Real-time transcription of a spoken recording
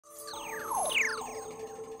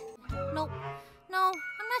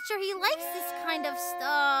not sure he likes this kind of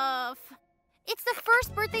stuff. It's the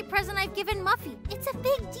first birthday present I've given Muffy. It's a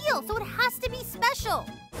big deal, so it has to be special.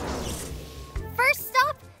 First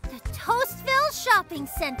stop, the Toastville Shopping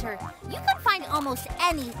Center. You can find almost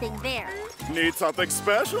anything there. Need something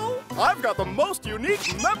special? I've got the most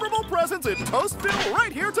unique, memorable presents in Toastville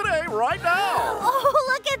right here today, right now.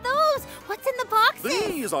 Oh, look at those. What's in the boxes?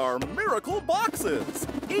 These are miracle boxes.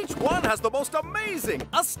 Each one has the most amazing,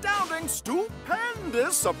 astounding,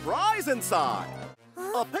 stupendous surprise inside.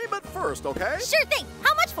 Payment first, okay? Sure thing.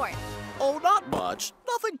 How much for it? Oh, not much.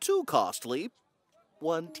 Nothing too costly.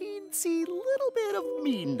 One teensy little bit of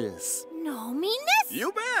meanness. No meanness?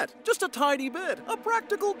 You bet. Just a tiny bit. A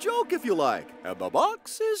practical joke, if you like. And the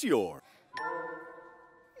box is yours.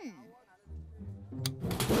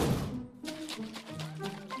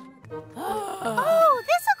 Oh,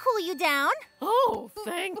 this'll cool you down. Oh,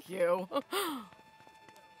 thank you.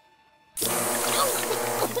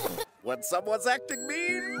 When someone's acting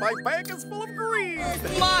mean, my bank is full of greed.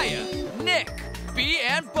 Maya, Nick, Bee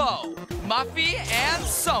and Bo, Muffy and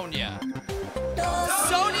Sonya.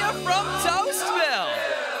 Sonya from Toastville.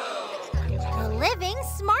 The living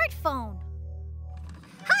smartphone.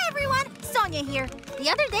 Hi, everyone. Sonya here. The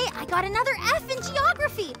other day, I got another F in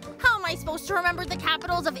geography. How am I supposed to remember the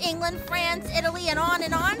capitals of England, France, Italy, and on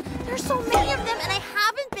and on? There's so many of them, and I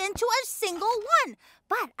haven't been to a single one.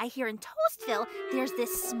 But I hear in Toastville, there's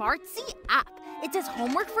this Smartsy app. It does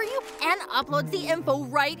homework for you and uploads the info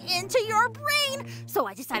right into your brain. So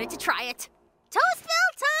I decided to try it.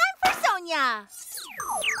 Toastville time for Sonya.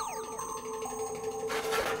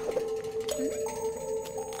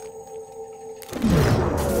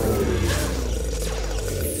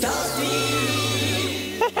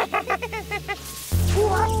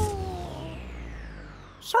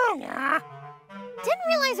 Sonya! Didn't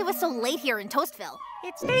realize it was so late here in Toastville.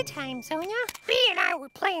 It's daytime, Sonya. Bee and I were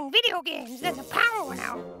playing video games, then the power went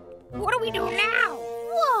out. What do we do now?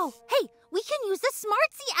 Whoa! Hey, we can use the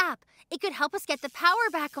Smartsy app. It could help us get the power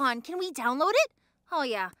back on. Can we download it? Oh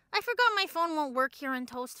yeah, I forgot my phone won't work here in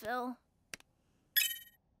Toastville.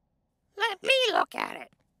 Let me look at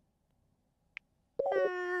it.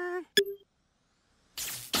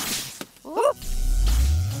 Oops.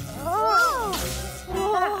 Whoa!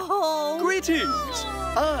 Whoa! Greetings!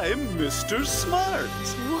 I'm Mr. Smart.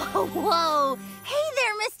 Whoa, whoa! Hey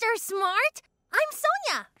there, Mr. Smart! I'm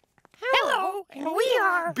Sonya. Hello, and we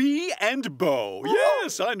are... Bee and Bo.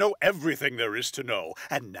 Yes, I know everything there is to know.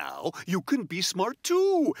 And now you can be smart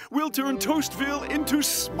too. We'll turn Toastville into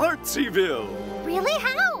Smartsyville. Really?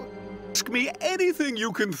 How? Ask me anything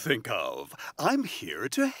you can think of. I'm here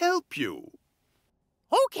to help you.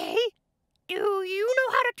 Okay. Do you know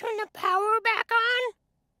how to turn the power back on?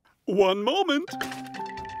 One moment.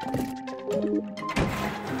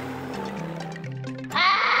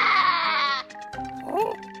 Ah!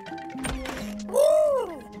 Oh.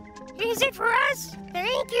 Ooh. Is it for us?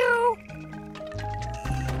 Thank you.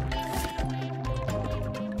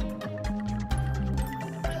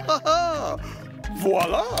 Ha-ha!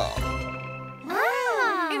 Voila!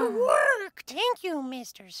 It worked. Thank you,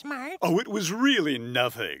 Mr. Smart. Oh, it was really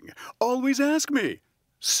nothing. Always ask me.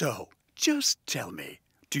 So, just tell me,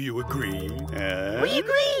 do you agree? We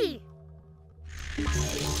agree.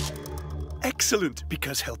 Excellent,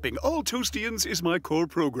 because helping all Toastians is my core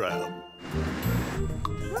program.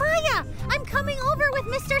 Maya, I'm coming over with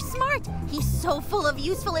Mr. Smart. He's so full of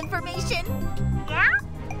useful information. Yeah?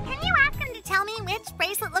 Can you ask him to tell me which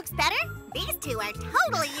bracelet looks better? These two are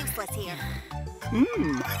totally useless here.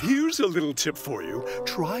 Here's a little tip for you.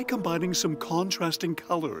 Try combining some contrasting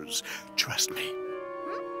colors. Trust me.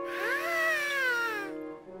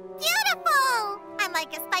 Beautiful! I'm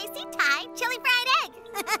like a spicy Thai chili fried egg.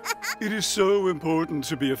 It is so important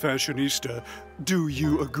to be a fashionista. Do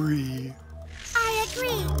you agree? I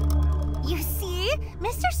agree. You see?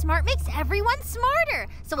 Mr. Smart makes everyone smarter.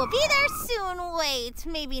 So we'll be there soon. Wait,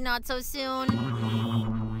 maybe not so soon.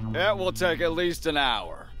 It will take at least an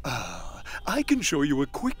hour. I can show you a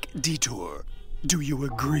quick detour. Do you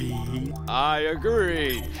agree? I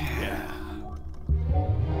agree.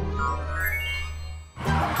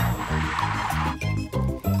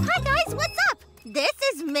 Hi, guys, what's up? This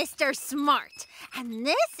is Mr. Smart. And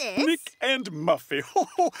this is... Nick and Muffy.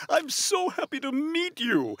 Oh, I'm so happy to meet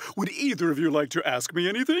you. Would either of you like to ask me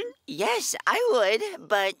anything? Yes, I would,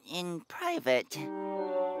 but in private.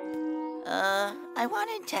 I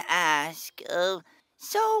wanted to ask,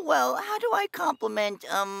 how do I compliment,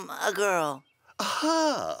 a girl?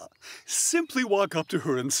 Aha! Simply walk up to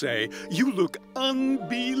her and say, "You look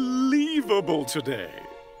unbelievable today."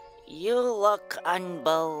 You look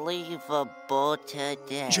unbelievable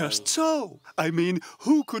today. Just so. I mean,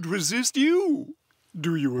 who could resist you?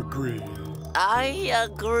 Do you agree? I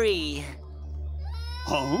agree.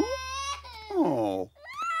 Huh? Oh.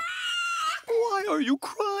 Why are you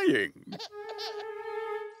crying?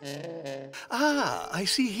 Ah, I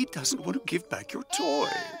see he doesn't want to give back your toy.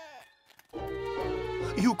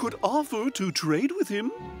 You could offer to trade with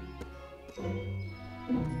him.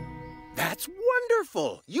 That's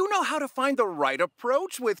wonderful. You know how to find the right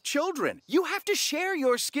approach with children. You have to share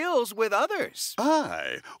your skills with others.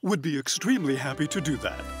 I would be extremely happy to do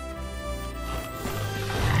that.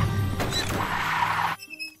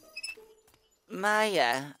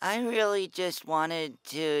 Maya, I really just wanted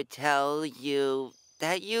to tell you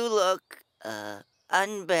that you look,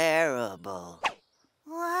 unbearable.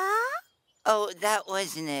 What? Oh, that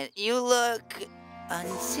wasn't it. You look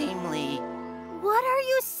unseemly. What are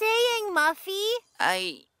you saying, Muffy?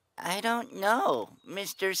 I don't know.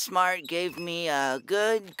 Mr. Smart gave me a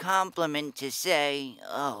good compliment to say.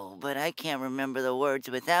 Oh, but I can't remember the words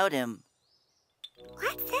without him.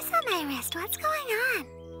 What's this on my wrist? What's going on?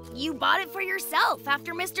 You bought it for yourself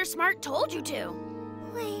after Mr. Smart told you to.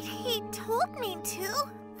 Wait, he told me to?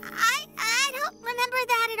 I don't remember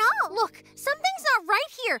that at all. Look, something's not right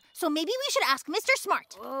here, so maybe we should ask Mr.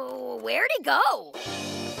 Smart. Oh, where'd he go?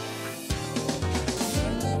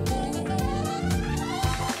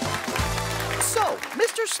 So,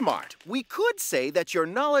 Mr. Smart, we could say that your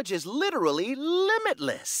knowledge is literally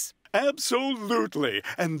limitless. Absolutely.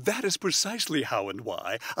 And that is precisely how and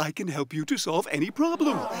why I can help you to solve any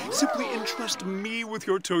problem. Simply entrust me with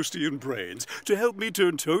your Toastian brains to help me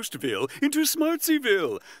turn Toastville into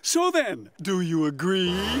Smartsyville. So then, do you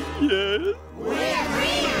agree? Yes? We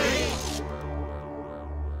agree!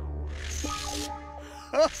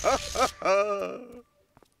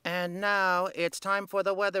 And now it's time for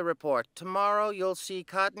the weather report. Tomorrow you'll see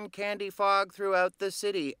cotton candy fog throughout the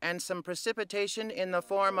city and some precipitation in the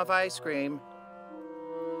form of ice cream.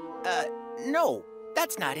 No,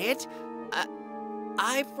 that's not it.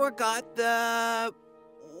 I forgot the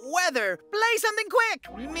weather. Play something quick.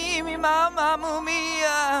 Me, mama,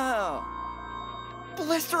 mumia.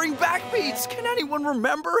 Blistering backbeats. Can anyone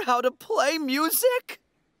remember how to play music?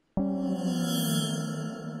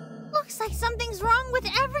 Looks like something's wrong with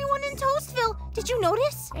everyone in Toastville. Did you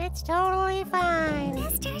notice? It's totally fine.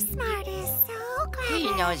 Mr. Smart is so clever. He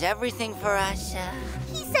knows everything for us.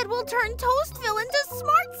 He said we'll turn Toastville into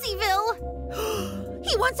Smartsyville.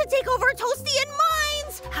 He wants to take over Toastian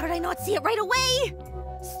minds. How did I not see it right away?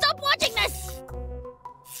 Stop watching this!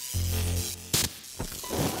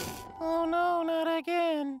 Oh no, not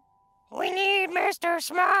again. We need Mr.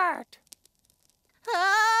 Smart. Fire!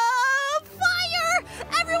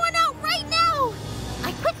 Everyone out right now!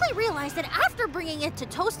 I quickly realized that after bringing it to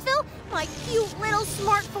Toastville, my cute little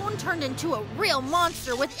smartphone turned into a real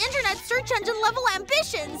monster with internet search engine level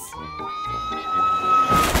ambitions.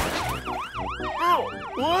 Oh,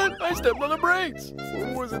 what? I stepped on the brakes.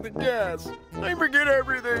 Or was it the gas? I forget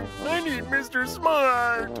everything. I need Mr.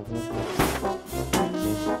 Smart.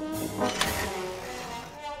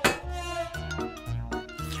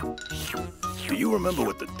 Do you remember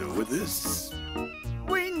what to do with this?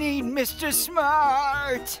 We need Mr.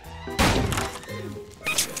 Smart.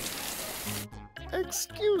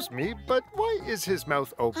 Excuse me, but why is his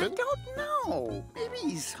mouth open? I don't know. Maybe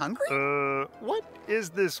he's hungry? What is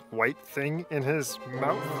this white thing in his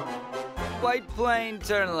mouth? White plane,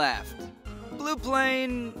 turn left. Blue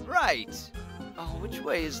plane, right. Oh, which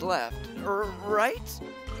way is left? Right?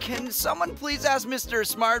 Can someone please ask Mr.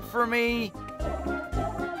 Smart for me?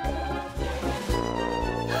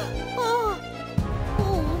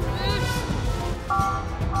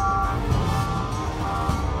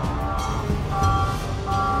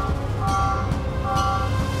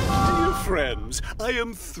 Friends, I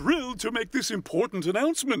am thrilled to make this important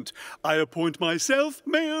announcement. I appoint myself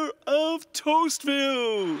mayor of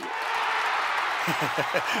Toastville.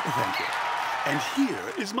 Thank you. And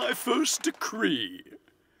here is my first decree.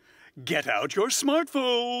 Get out your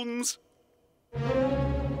smartphones.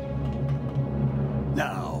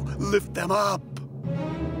 Now, lift them up.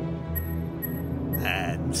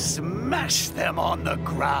 And smash them on the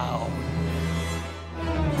ground.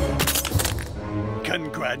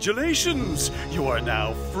 Congratulations! You are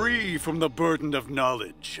now free from the burden of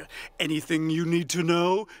knowledge. Anything you need to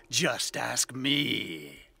know, just ask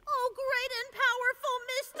me. Oh, great and powerful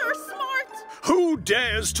Mr. Smart! Who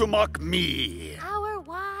dares to mock me? Our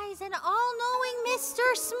wise and all-knowing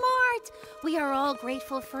Mr. Smart. We are all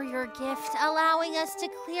grateful for your gift, allowing us to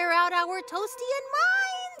clear out our Toastian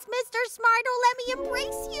minds. Mr. Smart, oh, let me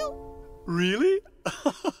embrace you. Really?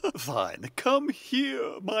 Fine. Come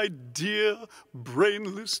here, my dear,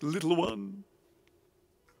 brainless little one.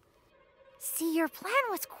 See, your plan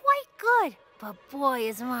was quite good, but boy,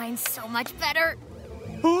 is mine so much better.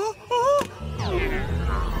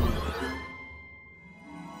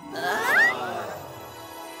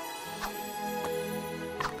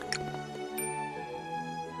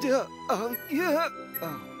 Yeah.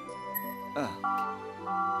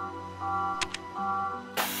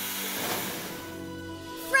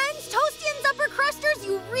 Friends, Toastians, upper crusters,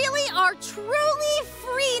 you really are truly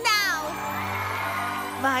free now.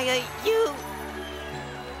 Maya, you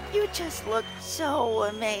just look so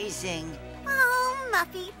amazing. Oh,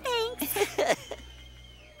 Muffy, thanks.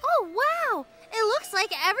 Oh, wow. It looks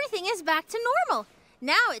like everything is back to normal.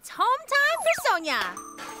 Now it's home time for Sonya.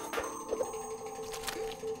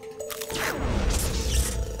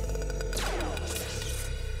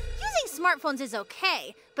 Using smartphones is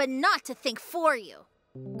okay, but not to think for you.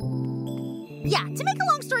 Yeah, to make a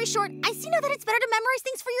long story short, I see now that it's better to memorize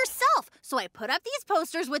things for yourself. So I put up these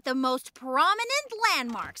posters with the most prominent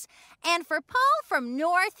landmarks. And for Paul from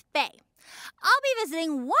North Bay. I'll be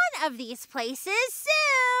visiting one of these places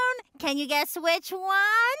soon. Can you guess which one?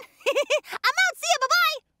 I'm out. See ya.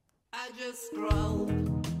 Bye-bye. I just scroll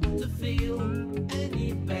to feel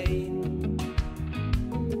any pain.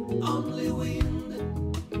 Only wind,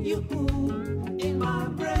 you in my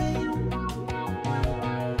brain.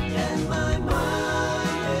 And my mind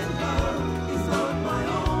and heart is on my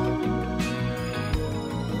own.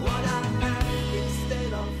 What I have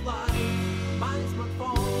instead of life, mine's my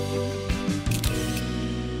phone.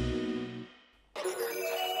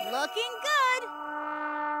 Looking good.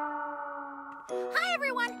 Hi,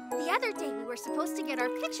 everyone. The other day, we were supposed to get our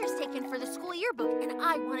pictures taken for the school yearbook, and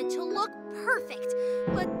I wanted to look perfect.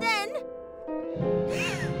 But then...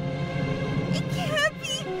 It can't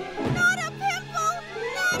be! Not a pimple!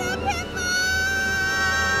 Not a pimple!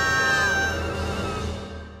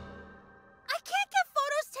 I can't get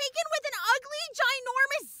photos taken with an ugly,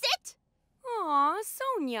 ginormous zit! Aw,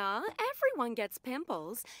 Sonya, everyone gets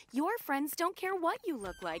pimples. Your friends don't care what you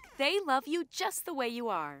look like. They love you just the way you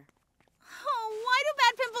are. Oh, why do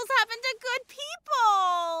bad pimples happen to good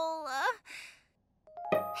people?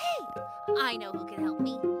 Hey, I know who can help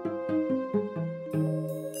me.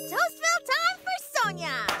 Toastville time for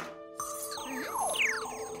Sonya!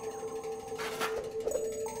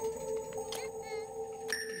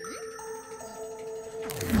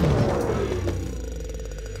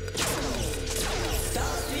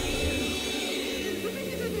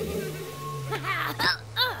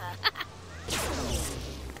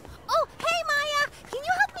 Oh, hey, Maya! Can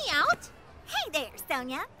you help me out? Hey there,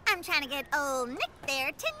 Sonya. I'm trying to get old Nick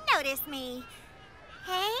there to notice me.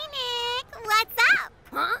 Hey, Nick, what's up?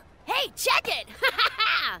 Huh? Hey, check it!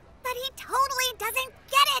 But he totally doesn't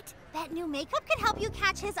get it. That new makeup can help you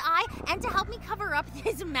catch his eye and to help me cover up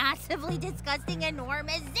this massively disgusting,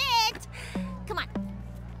 enormous zit. Come on.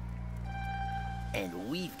 And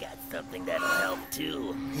we've got something that'll help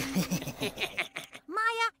too.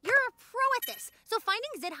 Maya, you're a pro at this, so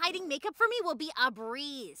finding zit hiding makeup for me will be a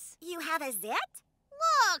breeze. You have a zit?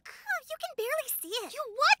 Look! Oh, you can barely see it. You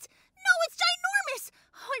what? No, it's ginormous!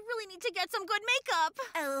 Oh, I really need to get some good makeup.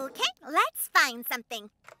 Okay, let's find something.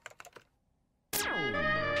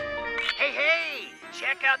 Hey!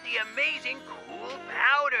 Check out the amazing cool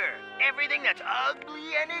powder. Everything that's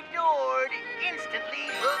ugly and ignored instantly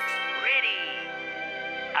looks pretty.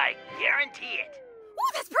 I guarantee it.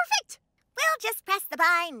 Oh, that's perfect! We'll just press the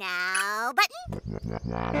buy now button.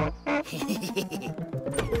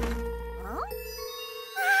 Huh?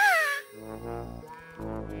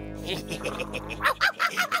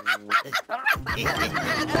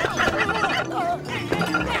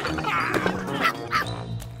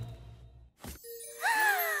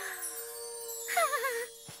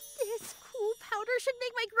 This cool powder should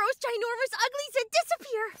make my gross, ginormous, ugly zit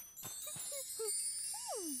disappear.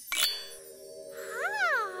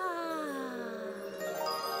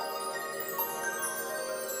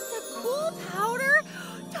 The cool powder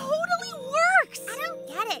totally works. I don't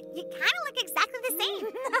get it. You kind of look exactly the same.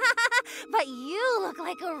 But you look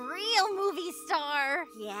like a real movie star.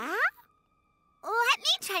 Yeah? Let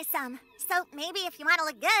me try some. So maybe if you want to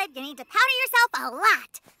look good, you need to powder yourself a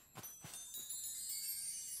lot.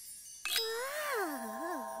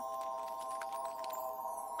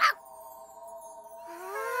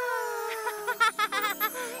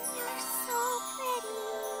 You're so pretty.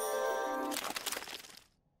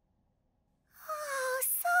 Oh,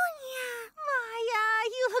 Sonya. Maya,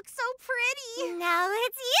 you look so pretty. No,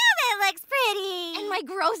 it's you that looks pretty. And my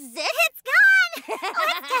gross zit? It's gone.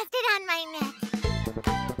 Let's test it on my neck.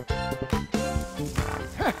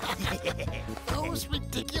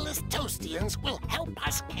 miraculous Toastians will help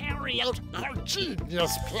us carry out our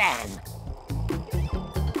genius plan.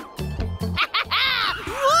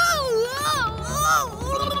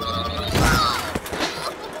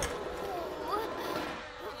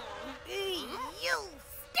 You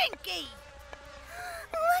stinky!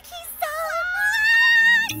 Look, he's so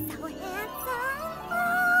handsome.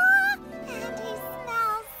 And he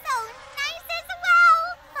smells so nice as well.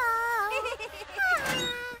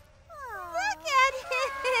 Look at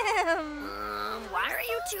him! Why are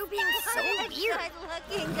you two being so weird?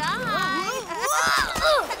 Good-looking guy.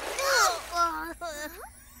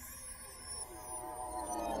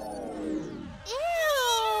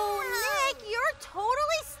 Ew, Nick, you're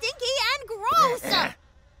totally stinky and gross. Ha!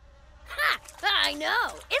 I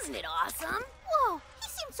know. Isn't it awesome? Whoa, he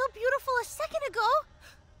seemed so beautiful a second ago.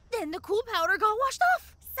 Then the cool powder got washed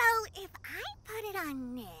off. So if I put it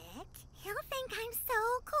on Nick, he'll think I'm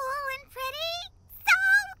so cool and pretty. So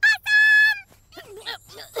awesome!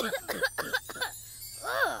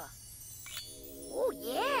 Ugh. Oh,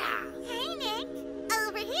 yeah. Hey, Nick.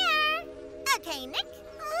 Over here. Okay, Nick.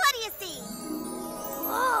 What do you see?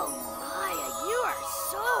 Oh, Maya, you are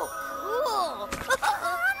so cool.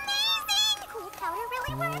 Amazing! Cool powder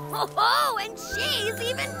really works. Oh, and she's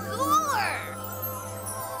even cooler.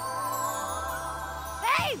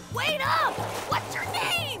 Hey, wait up! What's your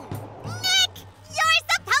name? Nick! You're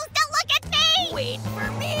supposed to look at me! Wait for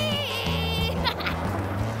me!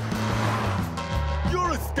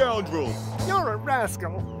 You're a scoundrel! You're a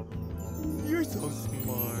rascal! You're so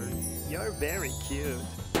smart. You're very cute.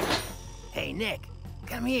 Hey, Nick,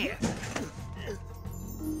 come here.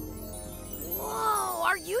 Whoa,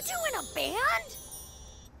 are you two in a band?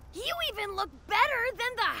 You even look better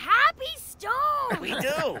than the Happy Stone! We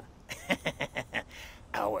do!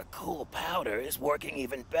 Our cool powder is working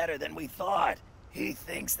even better than we thought. He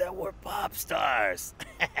thinks that we're pop stars.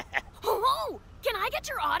 Oh, can I get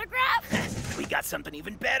your autograph? We got something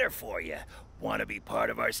even better for you. Want to be part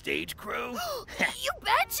of our stage crew? You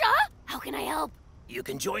betcha! How can I help? You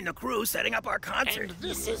can join the crew setting up our concert. And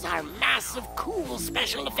this is our massive, cool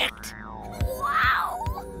special effect. Wow!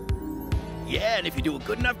 Yeah, and if you do a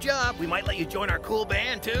good enough job, we might let you join our cool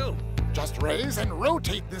band, too. Just raise and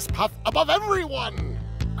rotate this puff above everyone.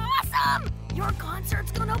 Awesome! Your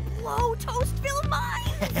concert's gonna blow Toastville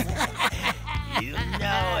minds! You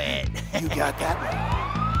know it. You got that?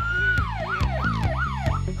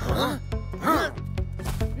 Huh? Huh?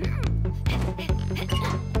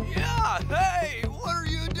 Yeah, hey, what are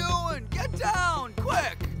you doing? Get down,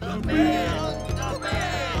 quick! The band! The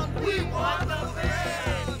band! We want the band!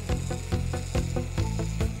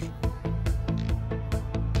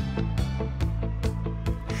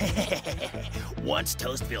 Once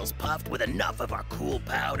Toastville's puffed with enough of our cool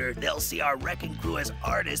powder, they'll see our wrecking crew as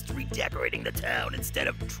artists redecorating the town instead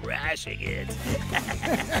of trashing it.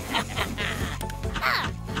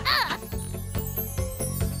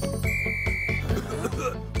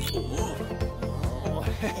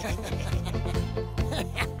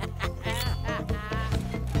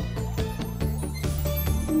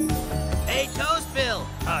 Hey, Toastville,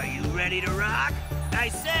 are you ready to rock? I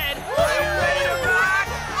said, are you ready to rock?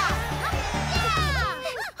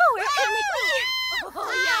 Oh, where can it be?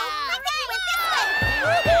 Oh, yeah. I think we went this way.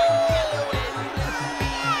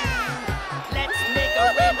 Let's make a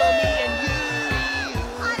rainbow, me and you.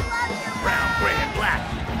 I love you. Brown, gray, and black.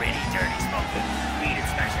 Ready, dirty, smoking. Beat it,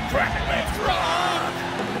 smash it, crack it, let's rock!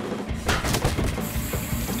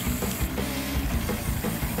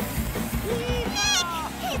 Nick!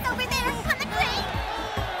 He's over there on the crane.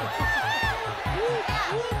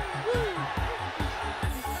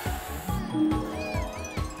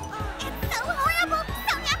 It's so horrible.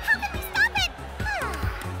 Sonya, how can we stop it?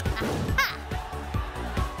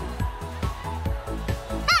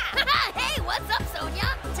 Hey, what's up, Sonya?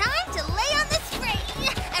 Time to lay on this crane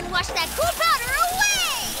and wash that cool powder away!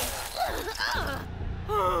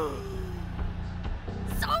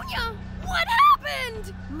 Sonya, what happened?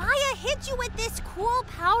 Maya hit you with this cool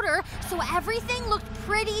powder, so everything looked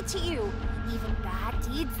pretty to you. Even bad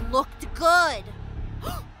deeds looked good.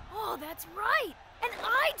 Oh, that's right. And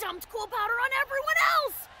I dumped cool powder on everyone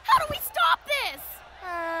else. How do we stop this?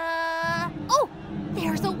 Oh,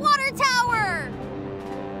 there's a water tower!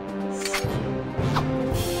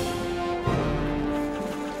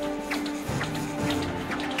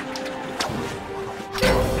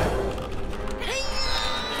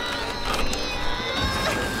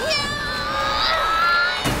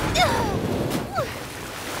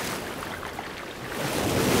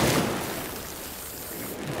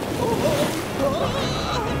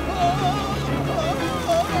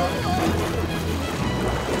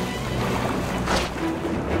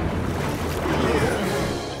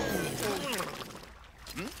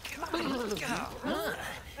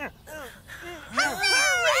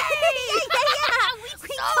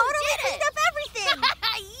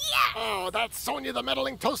 the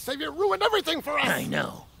meddling toast savior ruined everything for us! I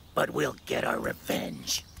know, but we'll get our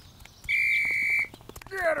revenge.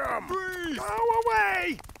 Get him! Go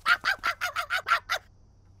away!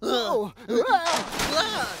 Oh.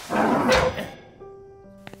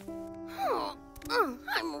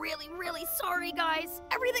 I'm really sorry, guys.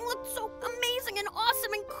 Everything looked so amazing and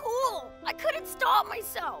awesome and cool. I couldn't stop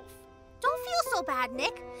myself. Don't feel so bad,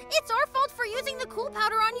 Nick. It's our fault for using the cool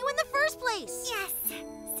powder on you in the first place. Yes.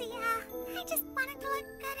 See, I just wanted to look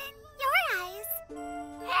good in your eyes.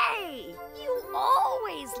 Hey, you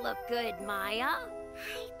always look good, Maya.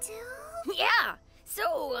 I do? Yeah.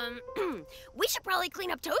 So, we should probably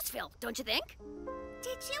clean up Toastville, don't you think?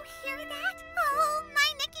 Did you hear that? Oh,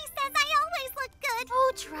 my Nicky says I always look good.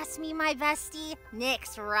 Oh, trust me, my bestie.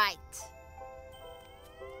 Nick's right.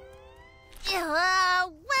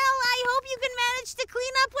 Well, I hope you can manage to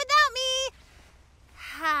clean up without me.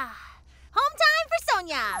 Home time for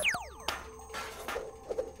Sonya.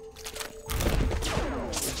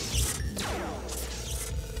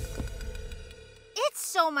 It's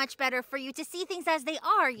so much better for you to see things as they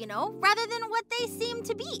are, you know, rather than what they seem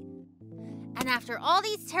to be. And after all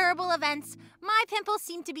these terrible events, my pimples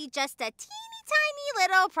seem to be just a teeny tiny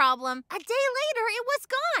little problem. A day later, it was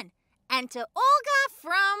gone. And to Olga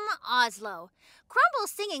from Oslo.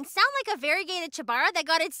 Crumbles singing sound like a variegated chibara that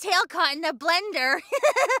got its tail caught in a blender.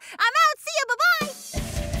 I'm out. See ya. Bye-bye.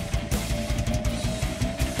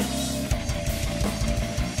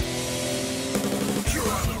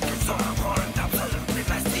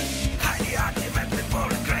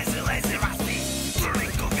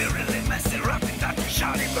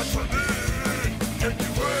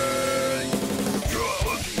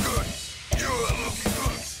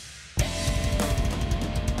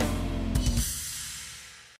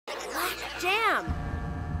 Jam!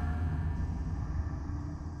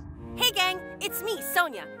 Hey gang, it's me,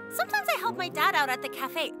 Sonya. Sometimes I help my dad out at the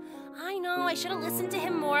cafe. I know I should have listened to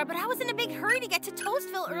him more, but I was in a big hurry to get to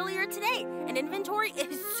Toastville earlier today, and inventory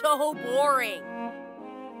is so boring.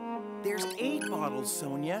 There's 8 bottles,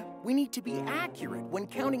 Sonya. We need to be accurate when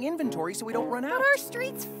counting inventory so we don't run out. But our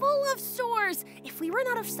street's full of stores. If we run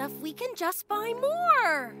out of stuff, we can just buy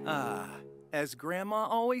more. As Grandma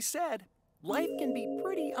always said, life can be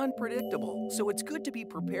pretty unpredictable, so it's good to be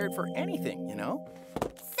prepared for anything, you know?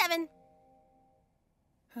 7.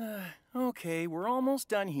 Okay, we're almost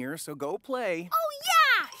done here, so go play. Oh,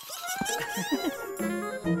 yeah!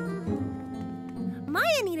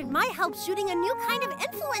 Maya needed my help shooting a new kind of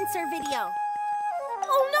influencer video.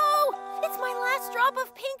 Oh, no! It's my last drop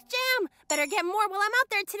of pink jam. Better get more while I'm out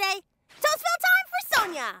there today. Toastville time for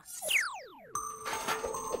Sonya!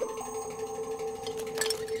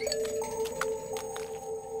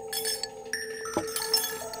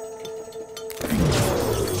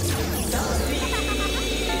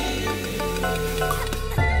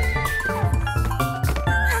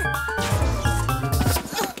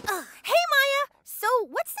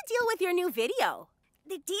 Your new video.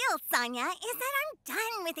 The deal, Sonya, is that I'm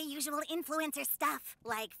done with the usual influencer stuff,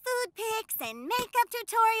 like food pics and makeup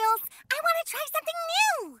tutorials. I want to try something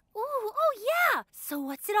new. Ooh, oh yeah. So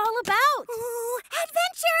what's it all about? Ooh,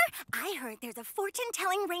 adventure. I heard there's a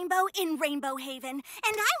fortune-telling rainbow in Rainbow Haven,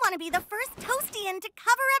 and I want to be the first Toastian to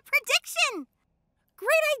cover a prediction.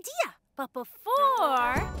 Great idea. But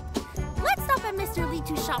before, let's stop at Mr.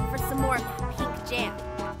 Leetoo's shop for some more of that pink jam.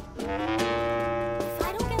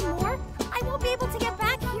 I won't be able to get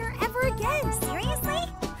back here ever again. Seriously?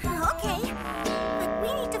 Okay. But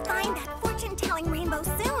we need to find that fortune-telling rainbow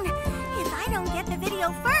soon. If I don't get the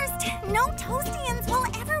video first, no Toastians will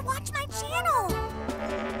ever watch my channel.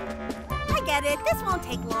 I get it. This won't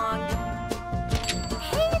take long.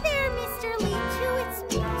 Hey there, Mr. Leetoo. It's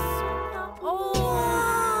me, Sonya. Oh.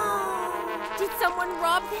 Did someone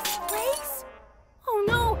rob this place? Oh,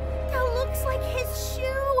 no. That looks like his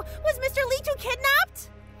shoe. Was Mr. Leetoo kidnapped?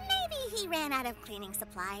 He ran out of cleaning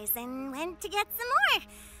supplies and went to get some more.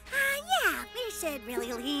 Yeah, we should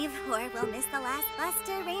really leave, or we'll miss the last bus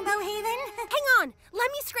to Rainbow Haven. Hang on,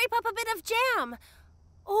 let me scrape up a bit of jam.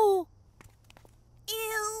 Oh.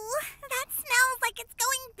 Ew, that smells like it's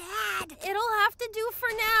going bad. It'll have to do for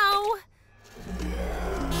now.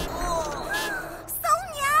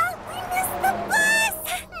 Sonya, we missed the bus!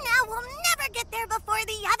 Now we'll never get there before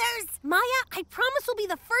the others. Maya, I promise we'll be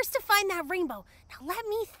the first to find that rainbow. Now let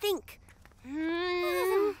me think.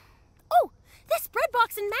 Oh, this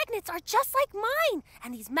breadbox and magnets are just like mine.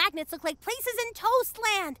 And these magnets look like places in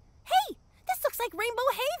Toastland. Hey, this looks like Rainbow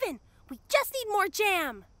Haven. We just need more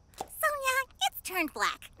jam. Sonya, it's turned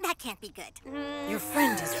black. That can't be good. Your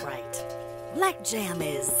friend is right. Black jam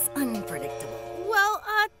is unpredictable. Well,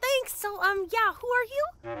 thanks. So, yeah, who are you?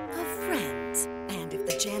 A friend.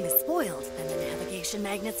 jam is spoiled, then the navigation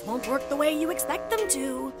magnets won't work the way you expect them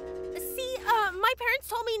to. See, my parents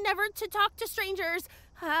told me never to talk to strangers.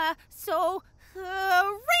 So,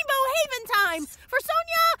 Rainbow Haven time for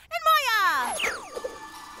Sonya and Maya!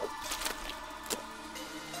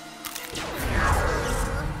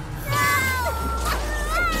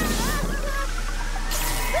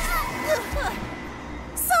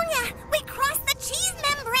 Sonya, we crossed the cheese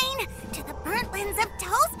membrane to the burnt lands of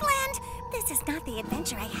Toastland. This is not the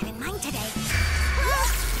adventure I had in mind today.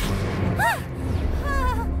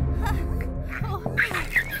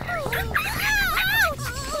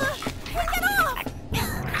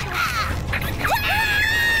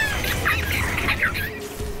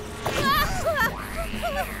 Get off!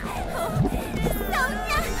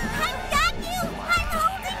 Sonya, I've got you! I'm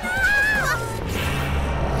holding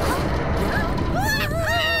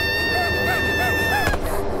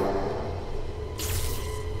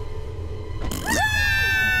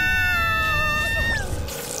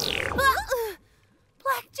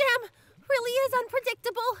Black jam really is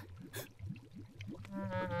unpredictable.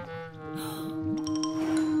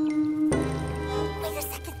 Wait a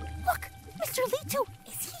second. Look, Mr. Litu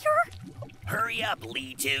is here. Hurry up,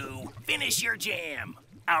 Litu. Finish your jam.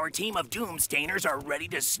 Our team of doomstainers are ready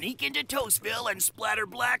to sneak into Toastville and splatter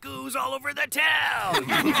black ooze all over the town.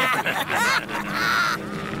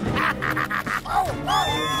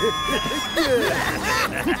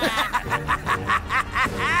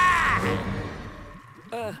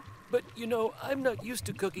 But you know, I'm not used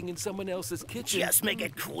to cooking in someone else's kitchen. Just make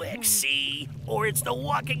it quick, see? Or it's the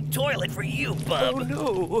walking toilet for you, bub. Oh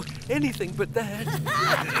no, anything but that. We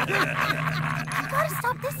gotta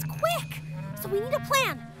stop this quick. So we need a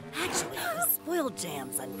plan. Actually, spoiled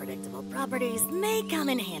jam's unpredictable properties may come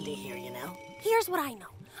in handy here, you know? Here's what I know.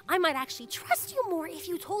 I might actually trust you more if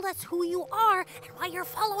you told us who you are and why you're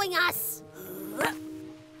following us.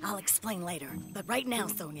 I'll explain later, but right now,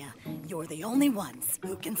 Sonya, you're the only ones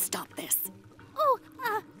who can stop this. Oh,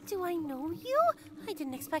 do I know you? I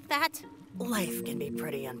didn't expect that. Life can be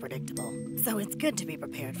pretty unpredictable, so it's good to be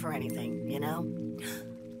prepared for anything, you know?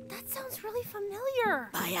 That sounds really familiar.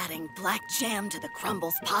 By adding black jam to the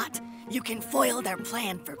Crumbles pot, you can foil their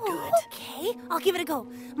plan for good. Okay, I'll give it a go.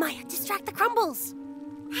 Maya, distract the Crumbles.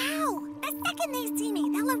 How? The second they see me,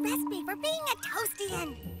 they'll arrest me for being a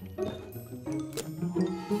Toastian.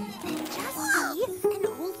 Just be an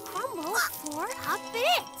old Crumble for a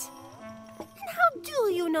bit. And how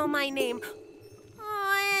do you know my name?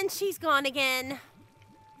 Oh, and she's gone again.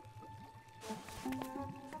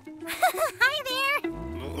 Hi there!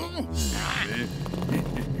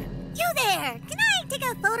 You there! Can I take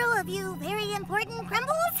a photo of you very important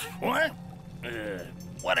Crumbles? What?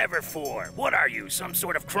 Whatever for. What are you, some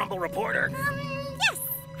sort of crumble reporter? Yes.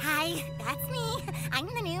 Hi, that's me. I'm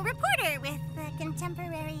the new reporter with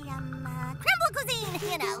contemporary, crumble cuisine,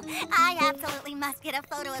 you know. I absolutely must get a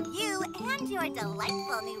photo of you and your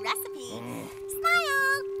delightful new recipe.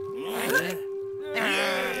 Smile!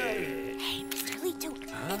 Hey, Mr. Litu,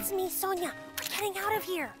 it's me, Sonya. We're getting out of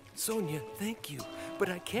here. Sonya, thank you, but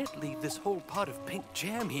I can't leave this whole pot of pink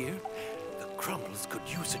jam here. The Crumbles could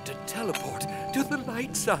use it to teleport to the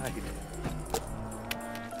light side.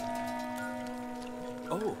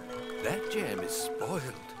 Oh, that jam is spoiled.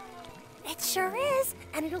 It sure is,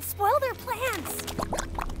 and it'll spoil their plans.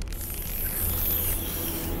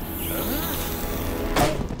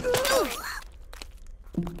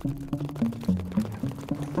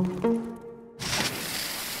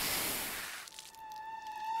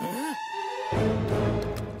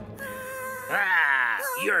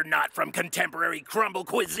 You're not from contemporary crumble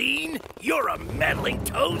cuisine. You're a meddling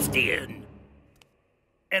Toastian.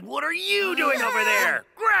 And what are you doing over there?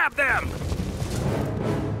 Grab them!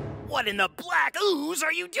 What in the black ooze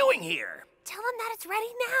are you doing here? Tell them that it's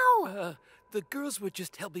ready now. The girls were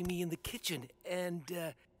just helping me in the kitchen, and,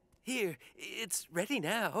 here, it's ready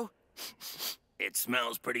now. It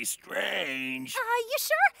smells pretty strange. You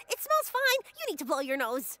sure? It smells fine. You need to blow your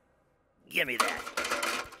nose. Give me that.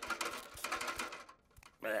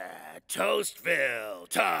 Toastville,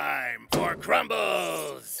 time for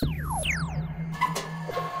Crumbles!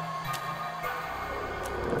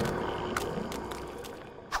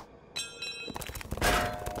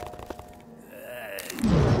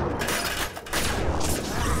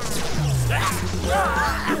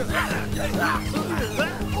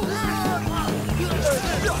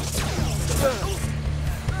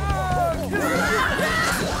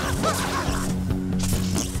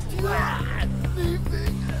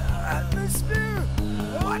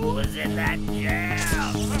 What was in that jam?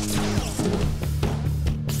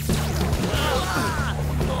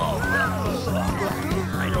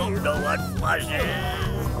 I don't know what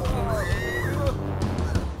flushes.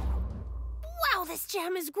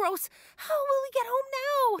 jam is gross. How will we get home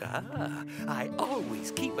now? I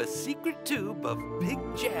always keep a secret tube of pink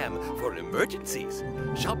jam for emergencies.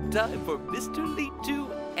 Shop time for Mr.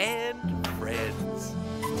 Leet-Too and friends.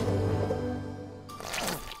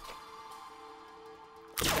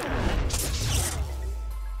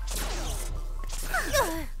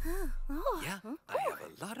 Yeah, I have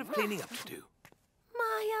a lot of cleaning up to do.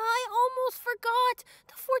 Maya, I almost forgot.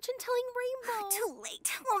 The fortune-telling rainbow. Too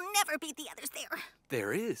late. We'll never beat the others there.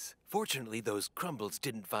 There is. Fortunately, those Crumbles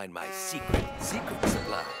didn't find my secret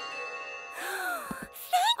supply.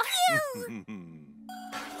 Thank you!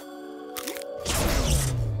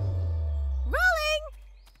 Rolling!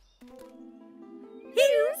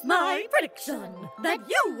 Here's my prediction that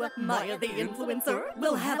you, Maya the influencer,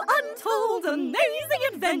 will have untold amazing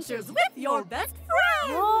adventures with your best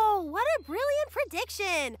friend. Whoa, what a brilliant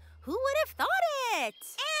prediction. Who would have thought it?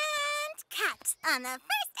 And cut on the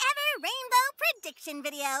first ever rainbow prediction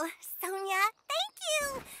video. Sonya, thank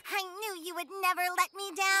you. I knew you would never let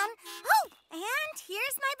me down. Oh, and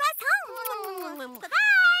here's my bus home.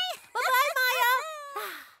 Bye-bye. Bye-bye, Maya.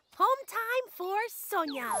 Home time for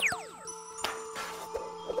Sonya.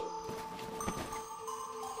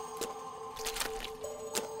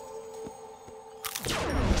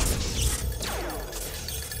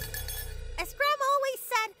 As Grandma always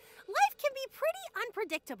said, life can be pretty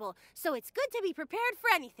unpredictable, so it's good to be prepared for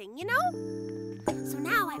anything, you know? So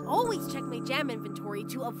now I always check my jam inventory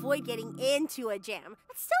to avoid getting into a jam.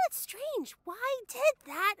 But still, it's strange. Why did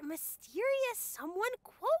that mysterious someone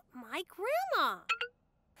quote my grandma?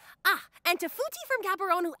 Ah, and to Futi from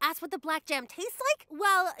Gaborone who asked what the black jam tastes like,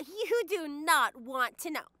 well, you do not want to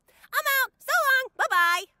know. I'm out. So long.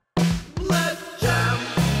 Bye-bye. Let jam.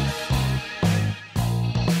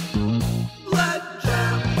 Let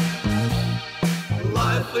jam.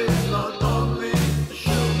 Life is not only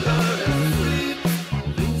sugar and sweet.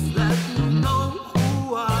 Please let me know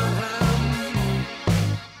who I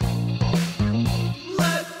am.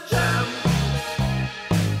 Let jam.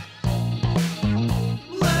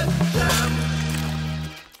 Let jam.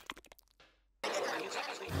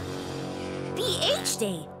 BH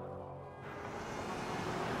Day.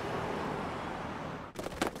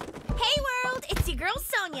 Hey world, it's your girl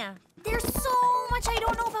Sonya. There's so much I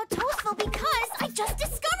don't know about Toastville because I just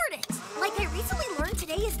discovered it. Like I recently learned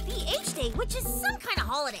today is BH Day, which is some kind of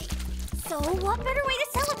holiday. So what better way to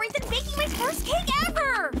celebrate than baking my first cake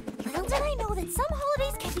ever? Little did I know that some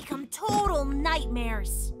holidays can become total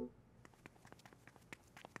nightmares.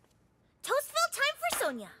 Toastville time for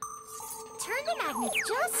Sonya. Turn the magnets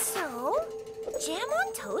just so. Jam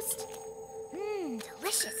on toast. Mmm,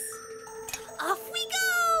 delicious. Off we go!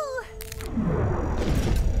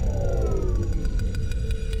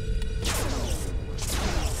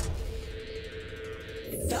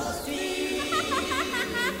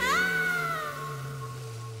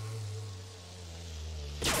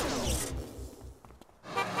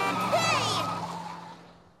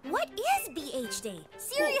 What is BH Day?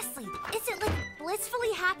 Seriously, is it like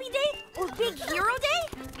Blissfully Happy Day or Big Hero Day?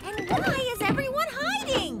 And why is everyone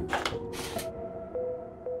hiding?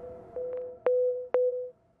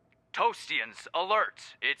 Toastians,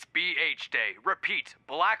 alert! It's BH Day. Repeat,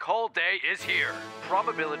 Black Hole Day is here.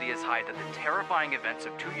 Probability is high that the terrifying events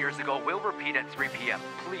of 2 years ago will repeat at 3 p.m.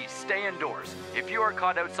 Please stay indoors. If you are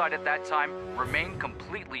caught outside at that time, remain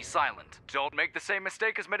completely silent. Don't make the same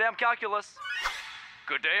mistake as Madame Calculus.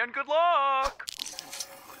 Good day and good luck!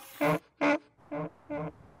 Hey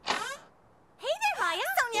there, Maya.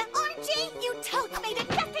 Sonya, RJ, you totes made it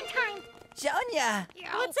just in time. Sonya!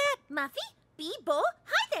 What's that, Muffy? Bo?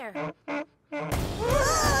 Hi there.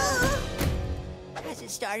 Has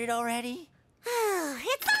it started already?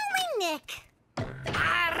 It's only Nick.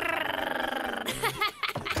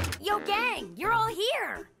 Yo, gang, you're all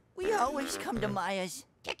here. We always come to Maya's.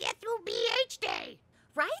 To get through BH Day.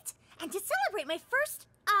 Right? And to celebrate my first,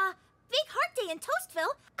 Big Heart Day in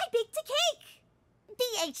Toastville, I baked a cake.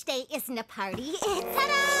 BH Day isn't a party. It's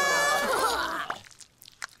ta-da!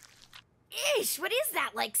 Ish, what is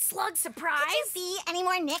that, like slug surprise? Could you be any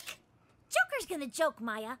more Nick? Joker's gonna joke,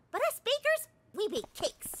 Maya, but us bakers, we bake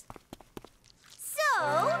cakes. So,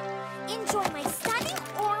 enjoy my stunning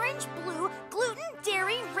orange, blue, gluten,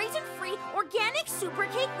 dairy, raisin-free, organic super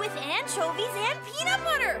cake with anchovies and peanut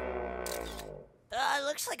butter.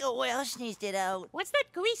 Looks like a whale sneezed it out. What's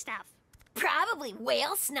that gooey stuff? Probably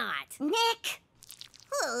whale snot. Nick!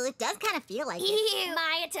 Ooh, it does kind of feel like it. Ew,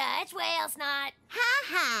 Maya touch whale snot. Ha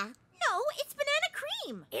ha. No, it's banana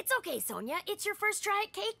cream. It's okay, Sonya. It's your first try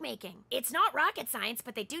at cake making. It's not rocket science,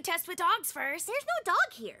 but they do test with dogs first. There's no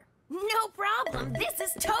dog here. No problem. This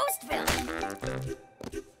is Toastville.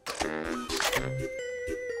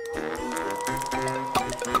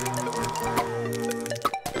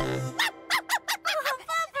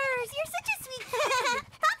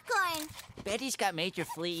 got major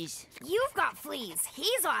fleas. You've got fleas.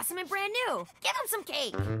 He's awesome and brand new. Give him some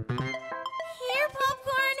cake. Here,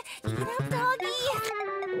 Popcorn. Eat up, doggy.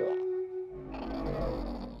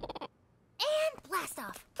 And blast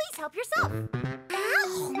off. Please help yourself.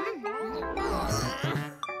 Ow!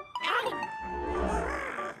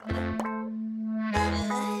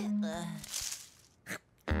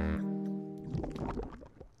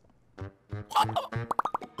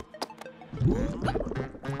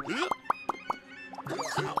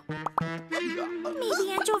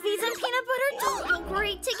 Maybe anchovies and peanut butter don't go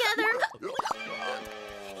great together.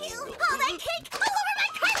 All that cake all over my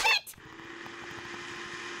carpet!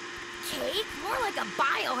 Cake? More like a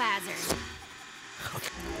biohazard.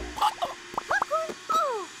 Popcorn!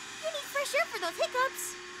 Oh, you need fresh air for those hiccups.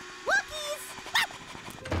 Walkies!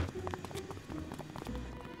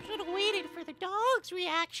 Should have waited for the dog's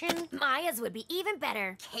reaction. Maya's would be even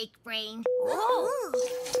better. Cake brain. Oh.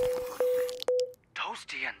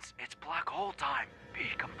 Toastians, it's black hole time. Be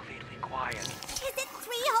completely quiet. Is it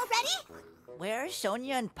 3 already? Where's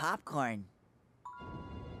Sonya and Popcorn?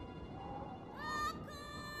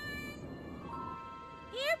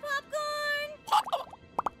 Here, Popcorn!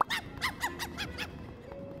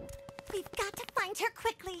 We've got to find her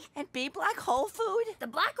quickly. And be black hole food? The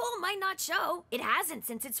black hole might not show. It hasn't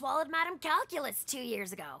since it swallowed Madam Calculus 2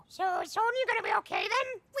 years ago. So, Sonya gonna be okay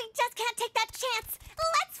then? We just can't take that chance.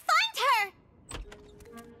 Let's find her!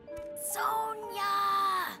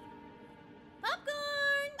 Sonya!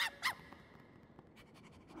 Popcorn!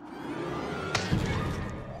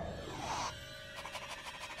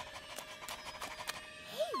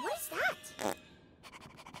 Hey, what is that?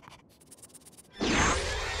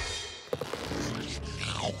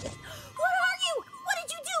 Where are you? What did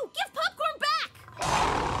you do? Give Popcorn back!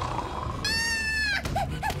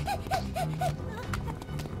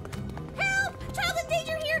 Help! Child in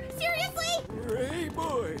danger here! Seriously! Hey,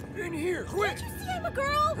 boy, in here, quick! Did you see I'm a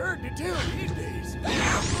girl? Hard to tell these days.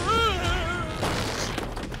 Help!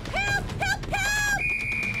 Help! Help!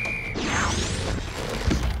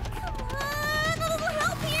 Come on, a little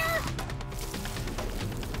help here!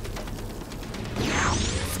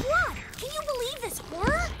 Squad, can you believe this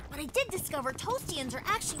horror? But I did discover Toastians are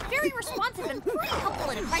actually very responsive and pretty helpful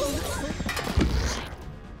in a crisis.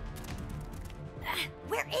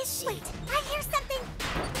 Where is she? Wait, I hear something.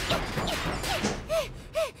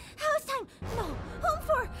 House time! No, home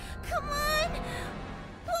for! Come on!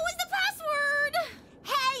 What was the password?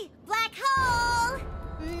 Hey, black hole!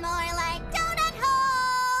 More like donut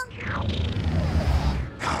hole!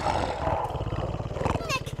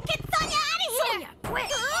 Nick, get Sonya out of here! Sonya, quick!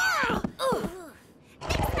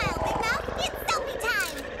 Big smile, Big Mouth. It's selfie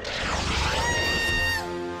time!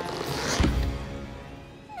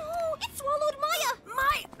 No, it swallowed Maya!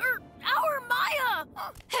 Our Maya!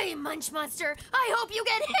 Hey, Munch Monster, I hope you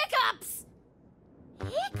get hiccups!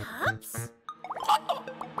 Hiccups?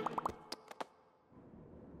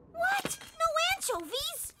 What? No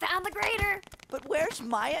anchovies? Found the grater. But where's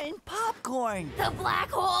Maya and Popcorn? The black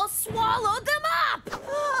hole swallowed them up!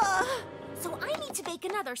 So I need to bake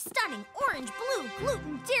another stunning orange, blue,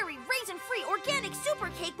 gluten, dairy, raisin-free organic super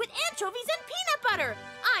cake with anchovies and peanut butter.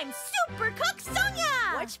 I'm Super Cook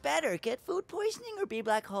Sonya! What's better, get food poisoning or be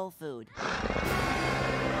black hole food?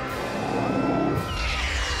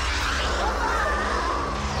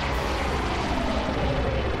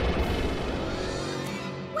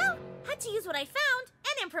 Well, had to use what I found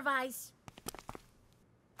and improvise.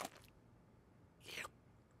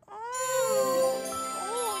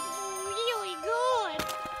 Really good.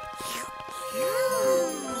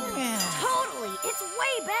 Totally, it's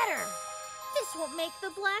way better. This won't make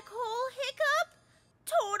the black hole hiccup.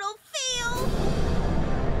 Total fail.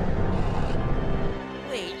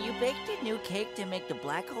 Wait, you baked a new cake to make the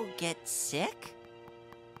black hole get sick?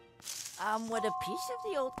 Would a piece of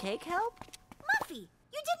the old cake help? Muffy,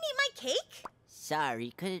 you didn't eat my cake?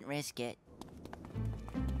 Sorry, couldn't risk it.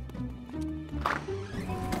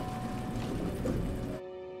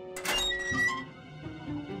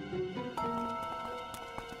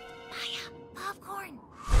 Maya, Popcorn.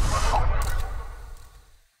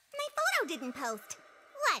 My photo didn't post.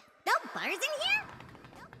 What? No bars in here?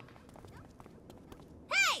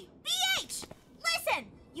 Hey, BH! Listen,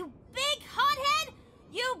 you big hothead!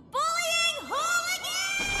 You bullying hooligan!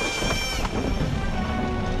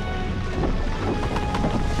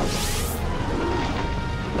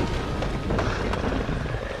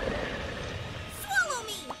 Swallow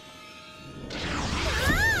me!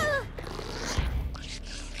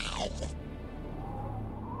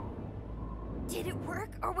 Did it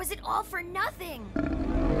work, or was it all for nothing?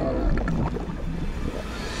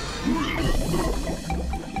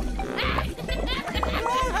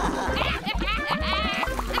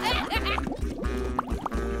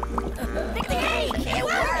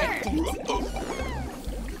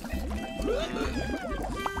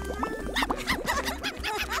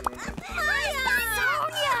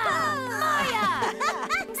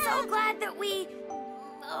 we...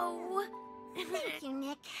 Oh... Thank you,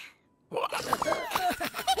 Nick.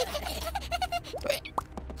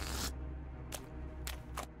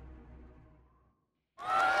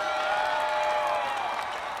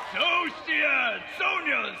 Toastians!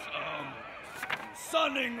 Sonya's,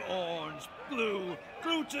 sunning orange, blue,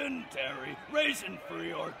 gluten, dairy,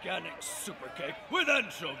 raisin-free organic super cake with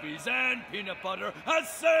anchovies and peanut butter has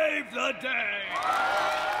saved the day!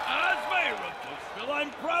 As mayor of Toastville,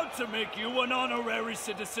 I'm proud to make you an honorary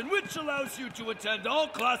citizen, which allows you to attend all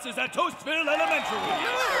classes at Toastville Elementary.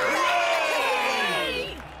 Hooray!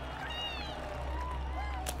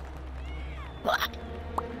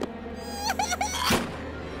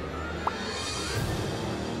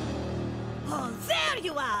 Oh, there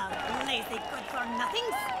you are, lazy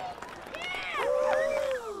good-for-nothings.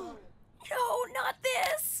 No, not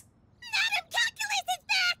this! Madam Calculus is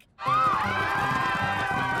back!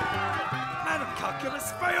 Madam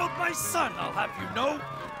Calculus failed my son, I'll have you know.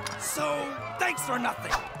 So, thanks for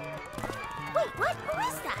nothing. Wait, what? Who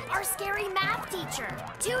is that? Our scary math teacher.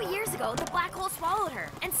 2 years ago, the black hole swallowed her,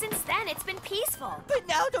 and since then, it's been peaceful. But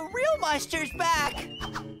now the real monster's back!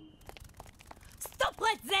 Stop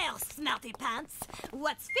right there, snouty pants.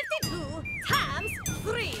 What's 52 times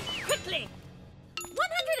 3? Quickly.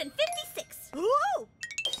 156. Ooh!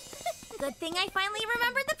 Good thing I finally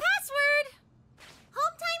remembered the password.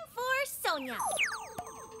 Home time for Sonya.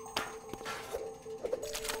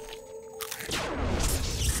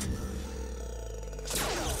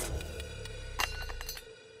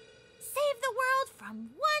 Save the world from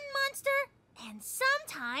one monster, and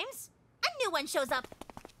sometimes a new one shows up.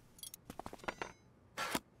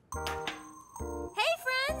 Hey,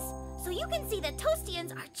 friends! So you can see that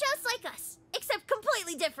Toastians are just like us, except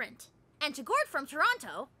completely different. And to Gord from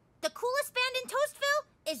Toronto, the coolest band in Toastville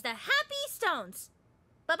is the Happy Stones.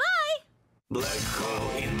 Bye-bye! Black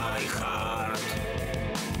hole in my heart,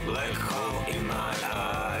 black hole in my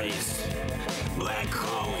eyes, black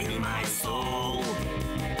hole in my soul,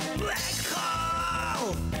 black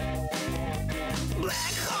hole,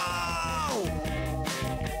 black hole,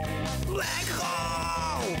 black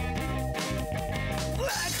hole,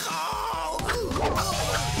 black hole.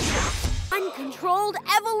 Uncontrolled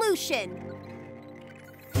evolution.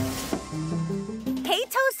 Hey,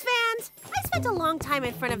 Toast fans! I spent a long time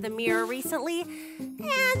in front of the mirror recently,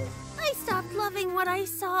 and I stopped loving what I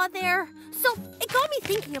saw there. So it got me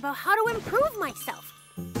thinking about how to improve myself.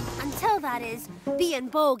 Until, that is, Bee and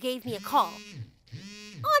Bo gave me a call.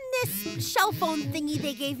 On this shell phone thingy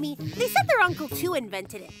they gave me, they said their Uncle 2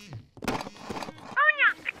 invented it.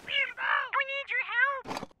 Sonya, it's Bee and Bo. We need your help.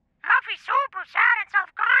 Muffy's super sad and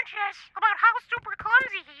self-conscious about how super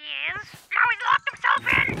clumsy he is. Now he's locked himself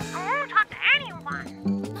in and won't talk to anyone.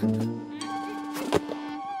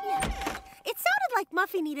 It sounded like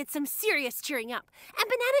Muffy needed some serious cheering up, and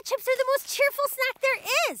banana chips are the most cheerful snack there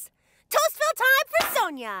is. Toastville time for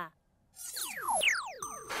Sonya.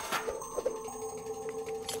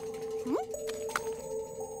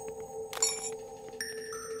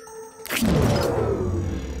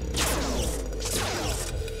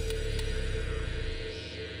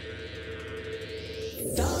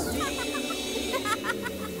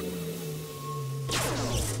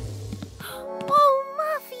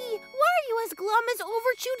 Glum as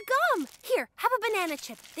overchewed gum. Here, have a banana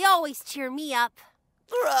chip. They always cheer me up.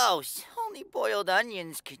 Gross. Only boiled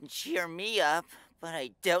onions can cheer me up, but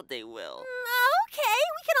I doubt they will. Okay,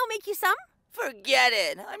 we can all make you some. Forget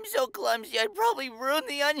it. I'm so clumsy, I'd probably ruin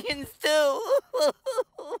the onions, too.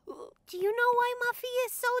 Do you know why Muffy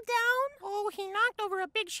is so down? Oh, he knocked over a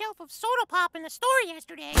big shelf of soda pop in the store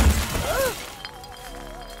yesterday.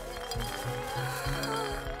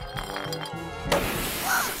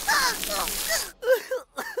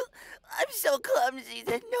 I'm so clumsy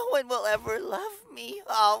that no one will ever love me.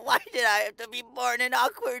 Oh, why did I have to be born an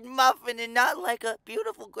awkward muffin and not like a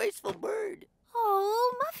beautiful, graceful bird?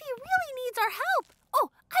 Oh, Muffy really needs our help.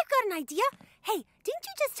 Oh, I've got an idea. Hey, didn't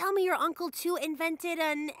you just tell me your Uncle 2 invented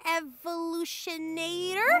an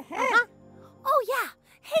evolutionator? Oh, yeah.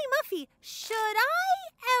 Hey, Muffy, should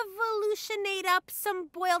I evolutionate up some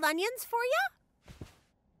boiled onions for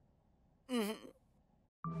you?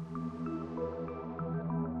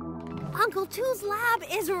 Uncle 2's lab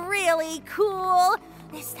is really cool.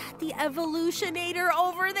 Is that the evolutionator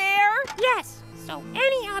over there? Yes. So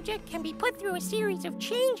any object can be put through a series of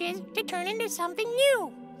changes to turn into something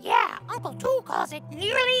new. Yeah, Uncle 2 calls it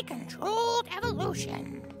nearly controlled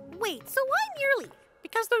evolution. Wait, so why nearly?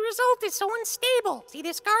 Because the result is so unstable. See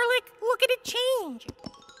this garlic? Look at it change.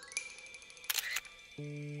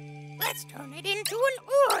 Let's turn it into an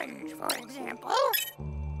orange, for example.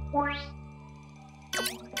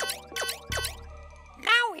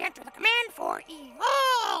 for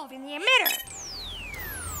evolve in the emitter.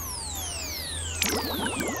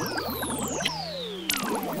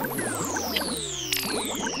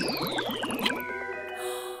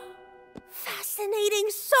 Fascinating,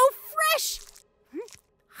 so fresh.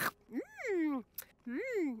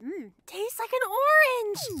 Tastes like an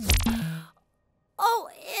orange. Oh,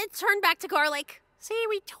 it turned back to garlic. See,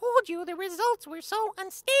 we told you the results were so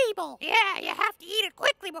unstable. Yeah, you have to eat it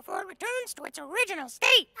quickly before it returns to its original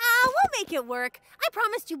state. We'll make it work. I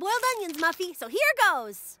promised you boiled onions, Muffy, so here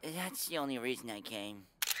goes. That's the only reason I came.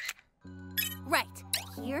 Right.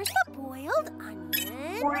 Here's the boiled onion.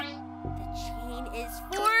 The chain is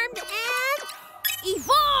formed and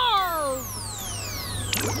evolve!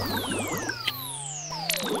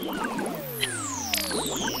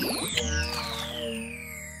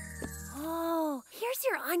 Oh, here's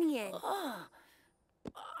your onion.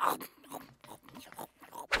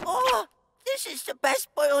 Oh, this is the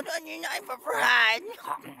best boiled onion I've ever had.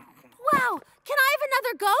 Wow, can I have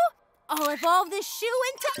another go? I'll evolve this shoe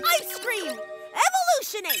into ice cream.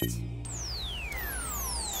 Evolutionate!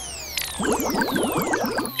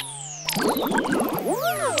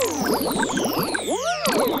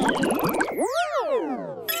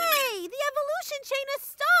 Hey, the evolution chain has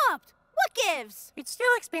stopped. What gives? It's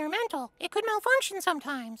still experimental. It could malfunction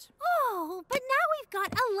sometimes. Oh, but now we've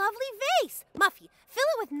got a lovely vase. Muffy, fill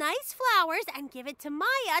it with nice flowers and give it to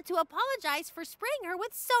Maya to apologize for spraying her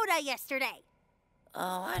with soda yesterday.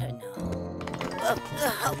 Oh, I don't know.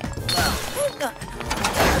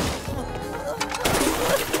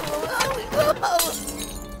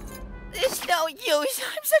 There's no use.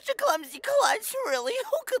 I'm such a clumsy klutz, really.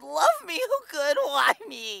 Who could love me? Who could? Why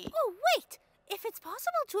me? Oh, wait. If it's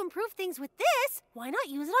possible to improve things with this, why not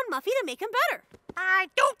use it on Muffy to make him better? I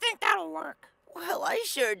don't think that'll work. Well, I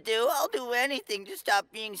sure do. I'll do anything to stop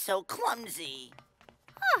being so clumsy.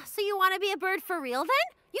 So you want to be a bird for real,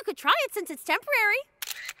 then? You could try it since it's temporary.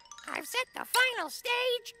 I've set the final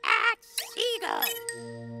stage at Seagull.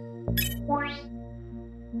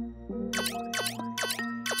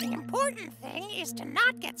 The important thing is to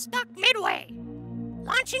not get stuck midway.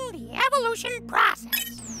 Launching the evolution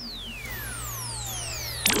process.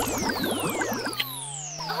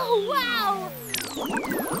 Oh, wow!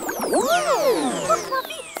 Whoa! Look,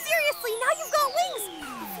 Muffy, seriously, now you've got wings!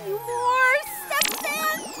 A few more steps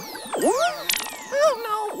and... Oh,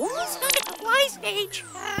 no! Stuck at the fly stage.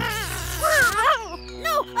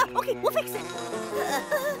 No! Okay, we'll fix it.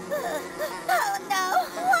 Oh, no.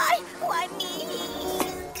 Why me?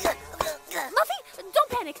 Muffy, don't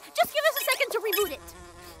panic. Just give us a second to reboot it.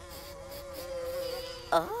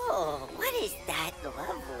 Oh, what is that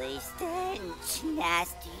lovely stench?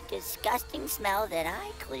 Nasty, disgusting smell that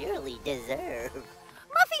I clearly deserve.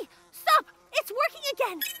 Muffy, stop! It's working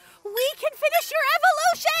again. We can finish your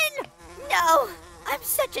evolution! No! I'm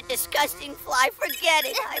such a disgusting fly, forget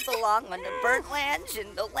it. I belong on the burnt lands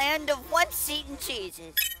in the land of once-eaten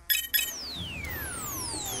cheeses.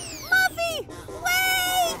 Muffy,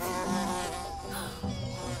 wait!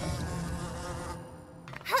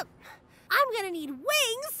 I'm gonna need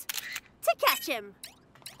wings to catch him.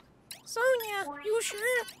 Sonya, you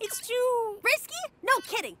sure it's too... risky? No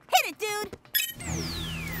kidding. Hit it, dude.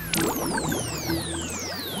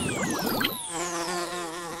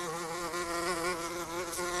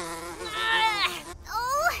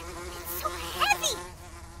 Oh, it's so heavy.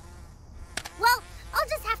 Well, I'll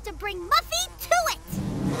just have to bring Muffy to it.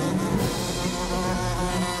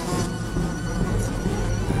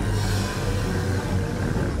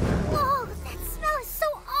 Whoa, that smell is so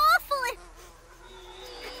awful.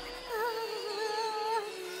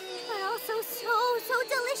 But also so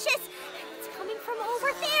delicious. It's coming from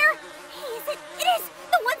over there. Hey, is it? It is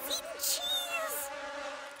the once-eaten cheese.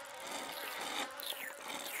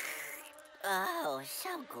 Oh,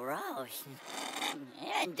 so gross.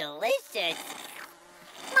 And delicious.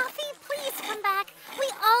 Muffy, please come back. We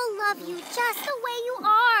all love you just the way you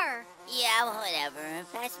are. Yeah, whatever.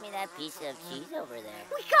 Pass me that piece of cheese over there.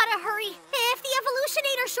 We gotta hurry. If the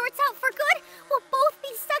Evolutionator shorts out for good, we'll both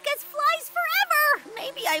be stuck as flies forever.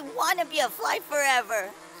 Maybe I want to be a fly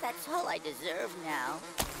forever. That's all I deserve now.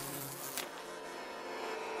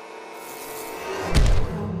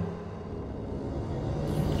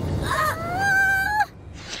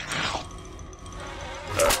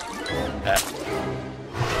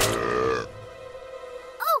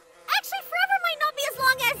 Oh, actually, forever might not be as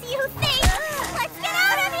long as you think. Let's get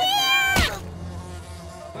out of here.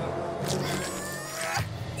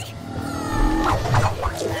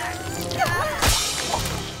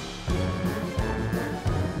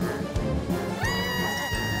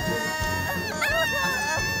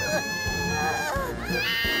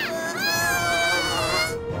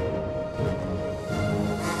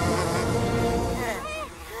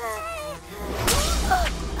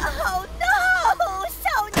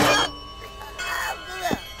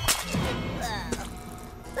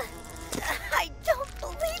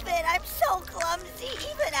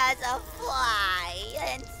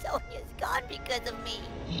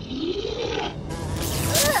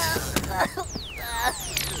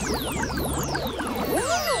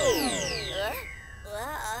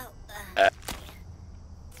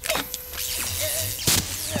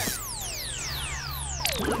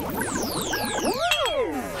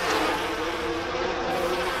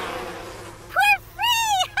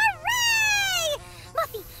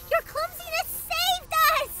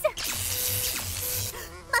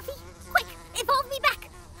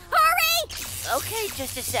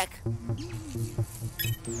 Just a sec.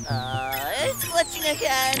 It's glitching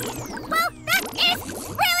again. Well, that is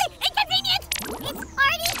really inconvenient. It's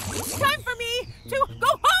already time for me to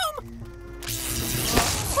go home.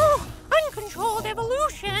 Oh, uncontrolled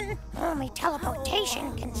evolution. Only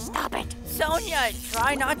teleportation can stop it. Sonya,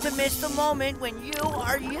 try not to miss the moment when you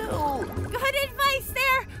are you. Good advice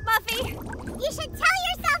there, Muffy. You should tell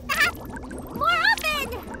yourself that More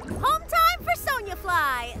often. Home time for Sonya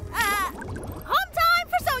Fly. Home time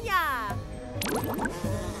for Sonya.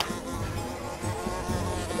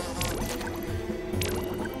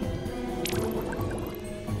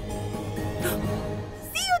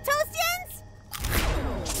 See you, Toastians!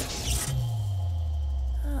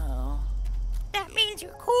 Oh. That means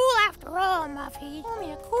you're cool after all, Muffy.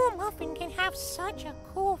 Only a cool muffin can have such a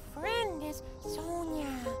cool friend as Sonya.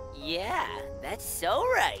 Yeah, that's so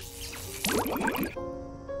right.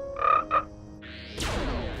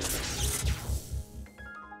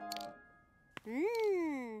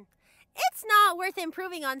 It's not worth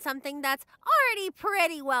improving on something that's already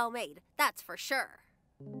pretty well made, that's for sure.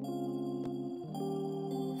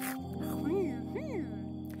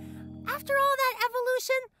 After all that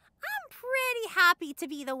evolution, I'm pretty happy to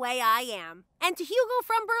be the way I am. And to Hugo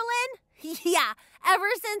from Berlin, yeah, ever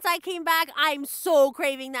since I came back, I'm so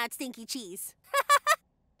craving that stinky cheese.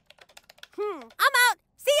 I'm out.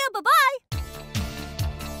 See ya, bye-bye.